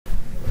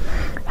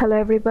Hello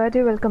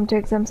everybody, welcome to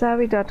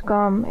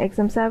examsavvy.com.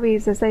 ExamSavvy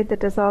is a site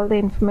that has all the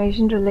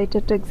information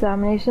related to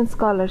examinations,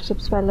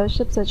 scholarships,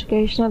 fellowships,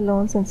 educational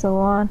loans and so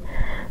on.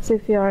 So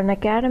if you are an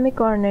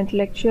academic or an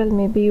intellectual,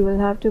 maybe you will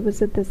have to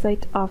visit the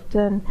site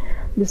often.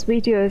 This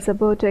video is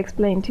about to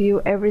explain to you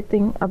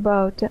everything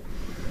about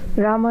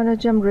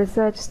Ramanujan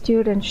Research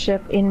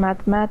Studentship in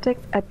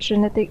Mathematics at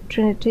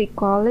Trinity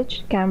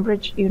College,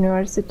 Cambridge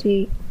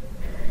University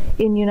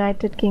in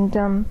United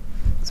Kingdom.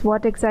 So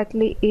what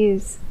exactly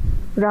is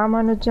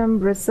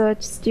Ramanujan Research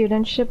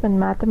Studentship in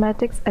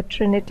Mathematics at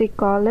Trinity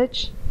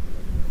College,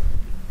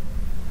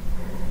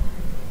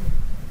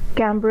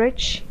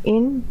 Cambridge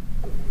in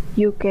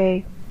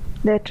UK?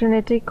 The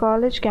Trinity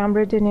College,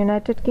 Cambridge in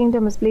United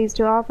Kingdom is pleased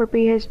to offer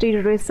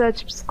PhD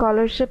research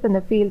scholarship in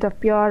the field of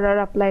pure or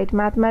applied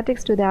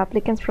mathematics to the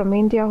applicants from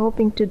India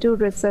hoping to do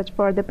research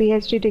for the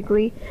PhD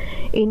degree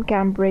in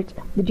Cambridge.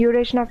 The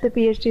duration of the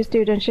PhD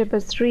studentship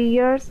is 3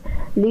 years.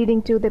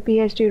 Leading to the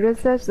PhD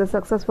research, the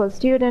successful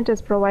student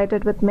is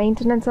provided with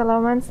maintenance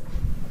allowance,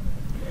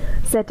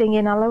 setting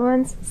in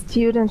allowance,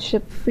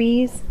 studentship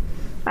fees,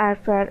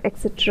 airfare,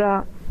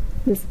 etc.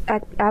 These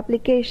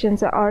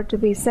applications are to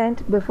be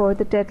sent before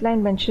the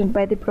deadline mentioned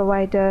by the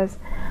providers.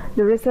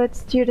 The research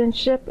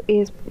studentship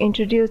is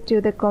introduced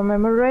to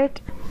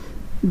commemorate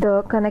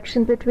the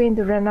connection between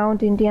the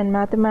renowned Indian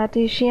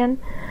mathematician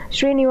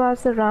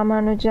Srinivasa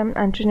Ramanujan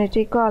and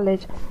Trinity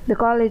College. The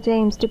college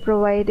aims to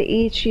provide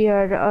each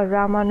year a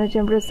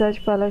Ramanujan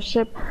Research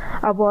Fellowship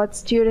award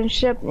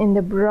studentship in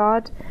the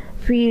broad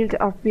field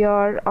of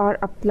pure or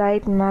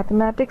applied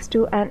mathematics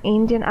to an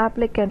Indian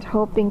applicant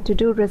hoping to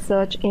do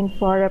research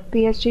for a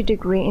PhD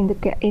degree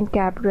in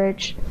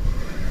Cambridge.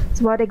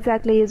 So what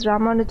exactly is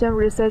Ramanujan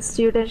Research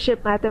Studentship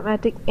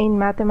in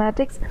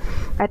Mathematics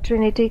at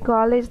Trinity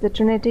College? The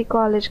Trinity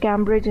College,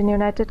 Cambridge in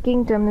United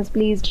Kingdom is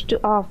pleased to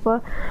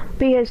offer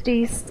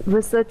PhD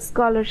research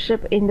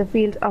scholarship in the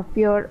field of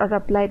pure or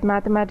applied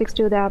mathematics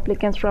to the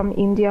applicants from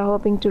India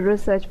hoping to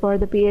research for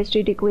the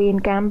PhD degree in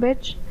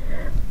Cambridge.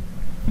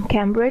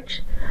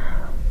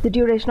 The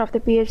duration of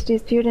the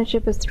PhD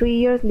studentship is 3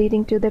 years.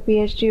 Leading to the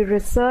PhD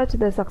research,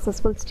 the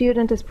successful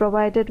student is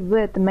provided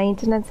with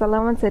maintenance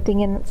allowance,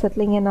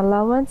 settling in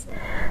allowance,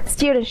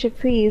 studentship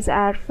fees,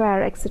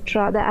 airfare,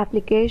 etc. The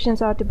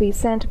applications are to be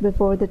sent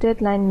before the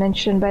deadline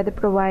mentioned by the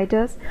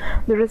providers.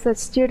 The research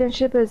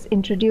studentship is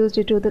introduced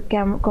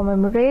to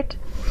commemorate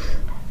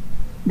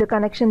the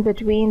connection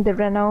between the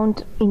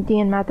renowned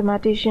Indian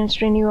mathematician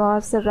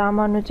Srinivasa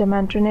Ramanujan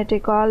and Trinity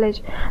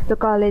College. The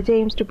college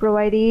aims to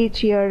provide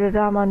each year a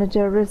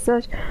Ramanujan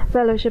Research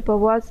Fellowship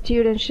Award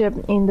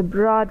studentship in the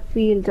broad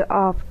field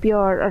of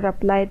pure or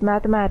applied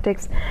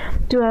mathematics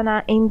to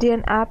an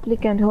Indian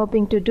applicant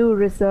hoping to do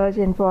research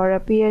for a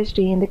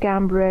PhD in the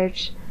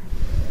Cambridge.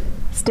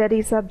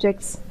 Study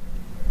subjects.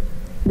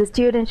 The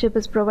studentship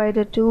is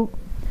provided to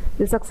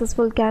the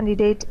successful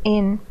candidate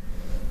in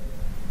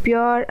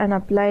Pure and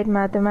Applied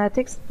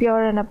Mathematics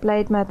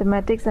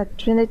at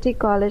Trinity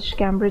College,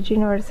 Cambridge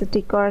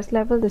University course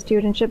level. The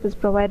studentship is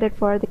provided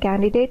for the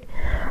candidate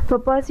for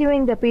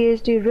pursuing the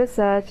PhD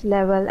research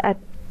level at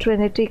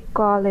Trinity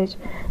College,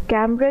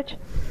 Cambridge,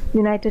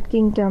 United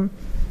Kingdom.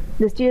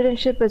 The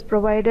studentship is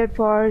provided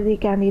for the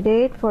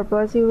candidate for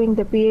pursuing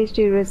the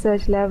PhD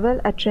research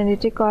level at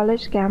Trinity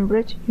College,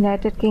 Cambridge,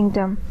 United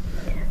Kingdom.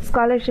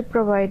 Scholarship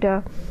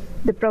provider.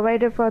 The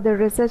provider for the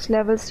research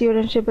level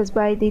studentship is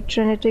by the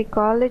Trinity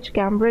College,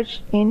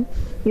 Cambridge in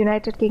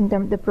United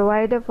Kingdom. The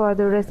provider for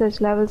the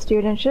research level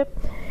studentship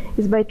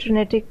is by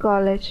Trinity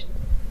College.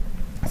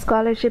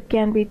 Scholarship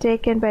can be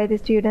taken by the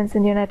students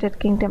in United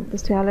Kingdom. The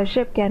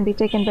scholarship can be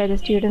taken by the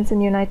students in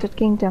United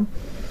Kingdom.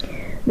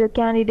 The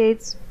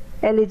candidates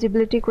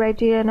eligibility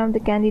criteria. Now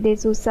the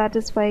candidates who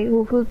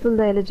fulfill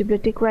the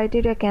eligibility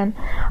criteria can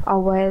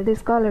avail the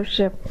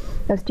scholarship.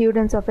 The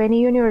students of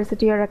any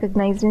university or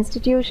recognized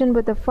institution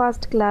with a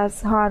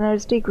first-class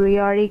honors degree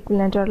or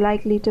equivalent are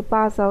likely to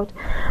pass out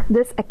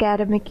this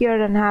academic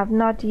year and have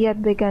not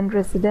yet begun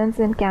residence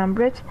in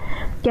Cambridge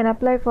can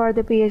apply for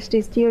the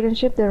PhD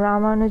studentship. The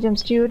Ramanujan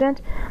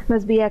student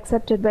must be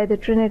accepted by the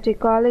Trinity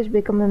College,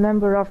 become a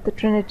member of the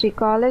Trinity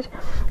College,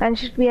 and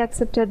should be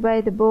accepted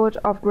by the Board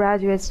of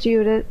Graduate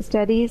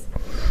Studies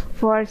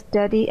for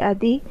study at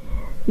the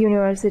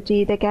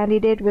university. The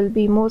candidate will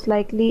be most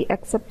likely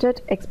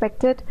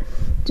expected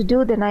to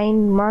do the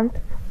 9-month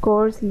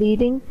course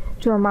leading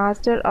to a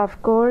Master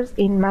of Course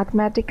in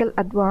Mathematical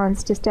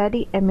Advanced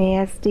Study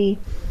 (MAST).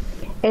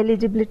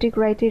 Eligibility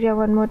criteria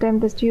one more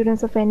time. The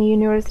students of any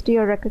university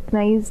or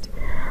recognized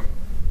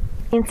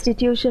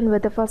institution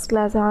with a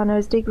first-class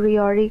honors degree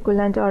or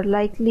equivalent are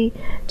likely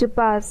to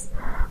pass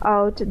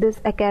out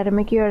this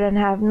academic year and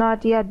have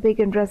not yet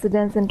begun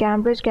residence in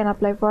Cambridge can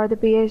apply for the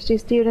PhD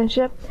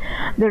studentship.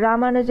 The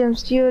Ramanujan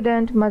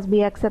student must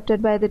be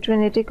accepted by the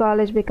Trinity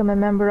College, become a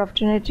member of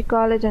Trinity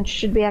College, and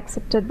should be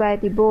accepted by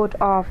the Board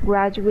of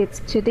Graduate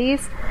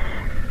Studies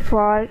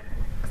for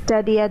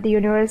study at the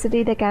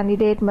university. The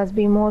candidate must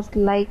be most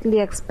likely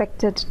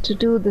expected to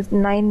do this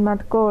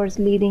 9-month course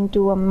leading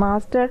to a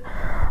Master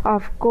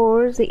of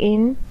Course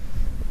in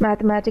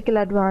Mathematical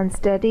Advanced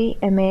Study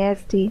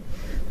MAST.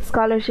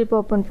 Scholarship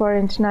open for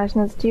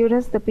international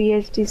students. The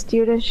PhD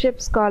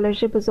Studentship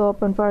Scholarship is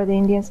open for the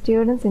Indian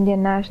students,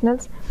 Indian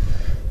nationals.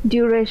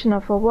 Duration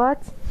of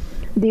awards.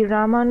 The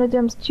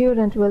Ramanujan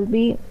student will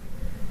be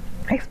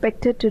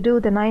expected to do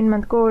the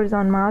 9-month course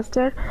on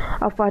Master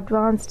of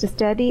Advanced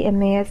Study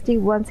MAST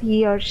once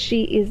he or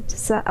she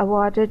is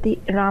awarded the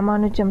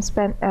Ramanujan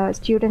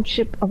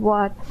Studentship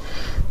Award.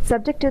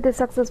 Subject to the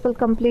successful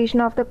completion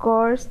of the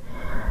course,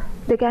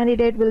 the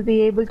candidate will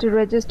be able to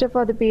register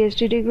for the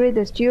PhD degree.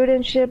 The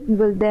studentship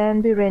will then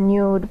be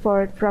renewed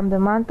from the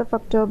month of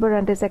October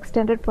and is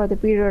extended for the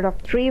period of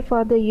 3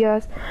 further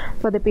years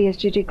for the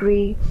PhD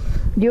degree.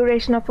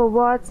 Duration of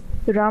awards.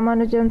 The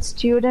Ramanujan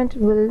student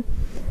will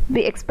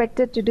be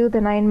expected to do the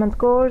 9-month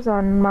course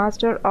on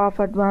Master of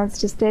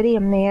Advanced Study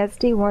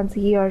MAST once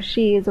he or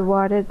she is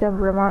awarded the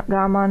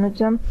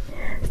Ramanujan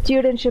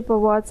Studentship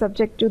Award.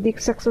 Subject to the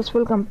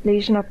successful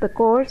completion of the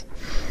course,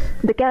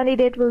 the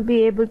candidate will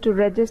be able to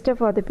register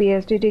for the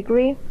PhD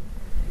degree.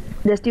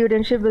 The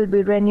studentship will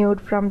be renewed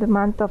from the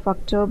month of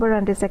October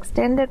and is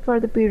extended for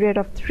the period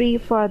of 3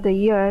 further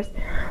years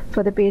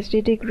for the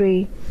PhD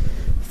degree.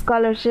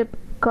 Scholarship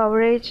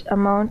coverage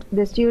amount.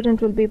 The student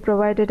will be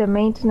provided a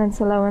maintenance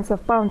allowance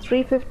of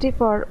 £350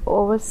 for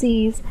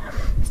overseas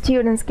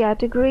students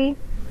category,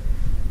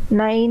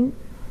 9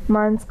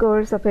 months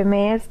course of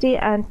MAST,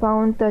 and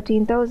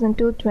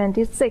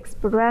 £13,226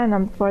 per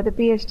annum for the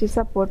PhD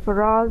support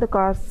for all the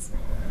costs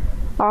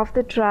of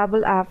the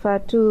travel affair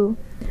too.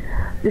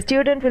 The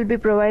student will be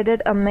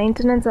provided a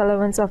maintenance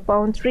allowance of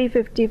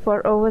 £350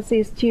 for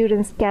overseas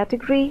students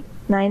category,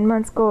 9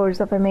 months course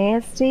of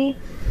MAST,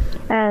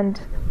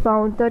 and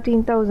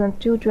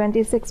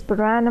 £13,226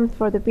 per annum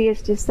for the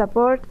PhD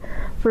support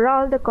for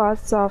all the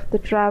costs of the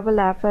travel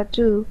affair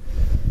too.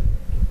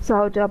 So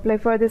how to apply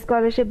for the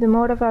scholarship? The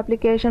mode of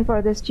application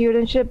for the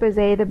studentship is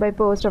either by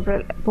post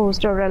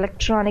or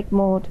electronic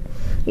mode.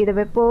 Either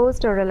by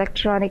post or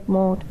electronic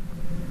mode.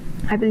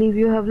 I believe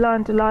you have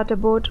learned a lot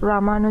about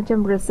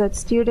Ramanujan Research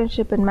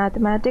Studentship in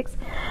Mathematics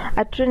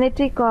at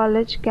Trinity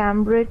College,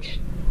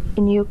 Cambridge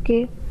in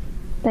UK.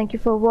 Thank you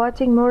for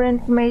watching. More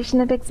information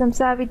at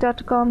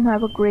examsavvy.com.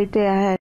 Have a great day ahead.